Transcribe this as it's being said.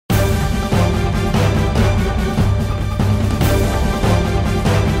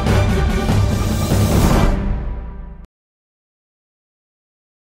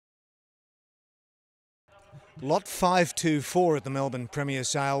Lot 524 at the Melbourne Premier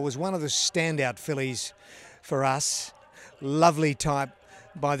Sale was one of the standout fillies for us. Lovely type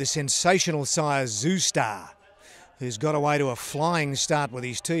by the sensational sire Zoustar, who's got away to a flying start with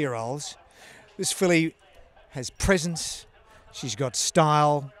his 2-year-olds. This filly has presence, she's got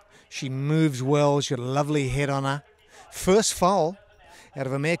style, she moves well, she's got a lovely head on her. First foal out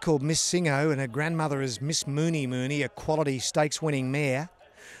of a mare called Miss Singo, and her grandmother is Miss Mooney, a quality stakes winning mare.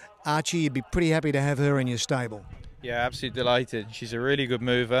 Archie, you'd be pretty happy to have her in your stable. Yeah, absolutely delighted. She's a really good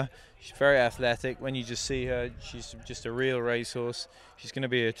mover. She's very athletic. When you just see her, she's just a real racehorse. She's going to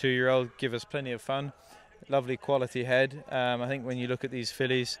be a 2-year-old, give us plenty of fun. Lovely quality head. I think when you look at these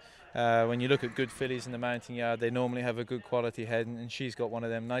fillies, when you look at good fillies in the mounting yard, they normally have a good quality head, and she's got one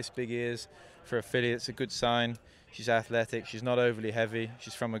of them nice big ears for a filly. It's a good sign. She's athletic. She's not overly heavy.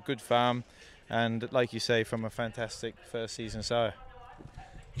 She's from a good farm, and like you say, from a fantastic first season sire.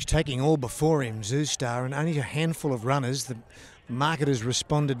 He's taking all before him, Zoustar, and only a handful of runners. The market has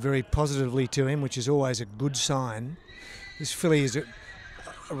responded very positively to him, which is always a good sign. This filly is a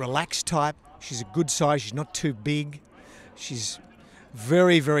relaxed type. She's a good size. She's not too big. She's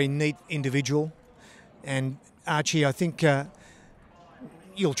very, very neat individual. And Archie, I think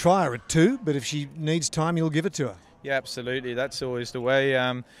you'll try her at 2, but if she needs time, you'll give it to her. Yeah, absolutely. That's always the way.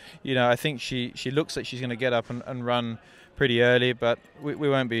 You know, I think she looks like she's going to get up and run pretty early, but we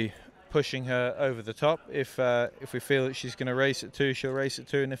won't be pushing her over the top. If we feel that she's going to race at 2, she'll race at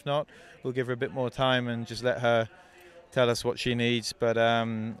 2, and if not, we'll give her a bit more time and just let her tell us what she needs. But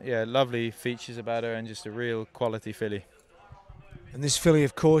yeah, lovely features about her and just a real quality filly. And this filly,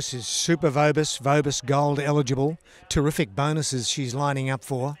 of course, is Super Vobis Gold eligible. Terrific bonuses she's lining up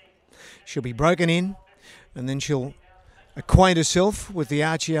for. She'll be broken in, and then she'll acquaint herself with the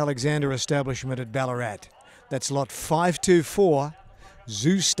Archie Alexander establishment at Ballarat. That's lot 524,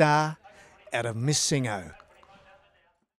 Zoustar out of Miss Singo.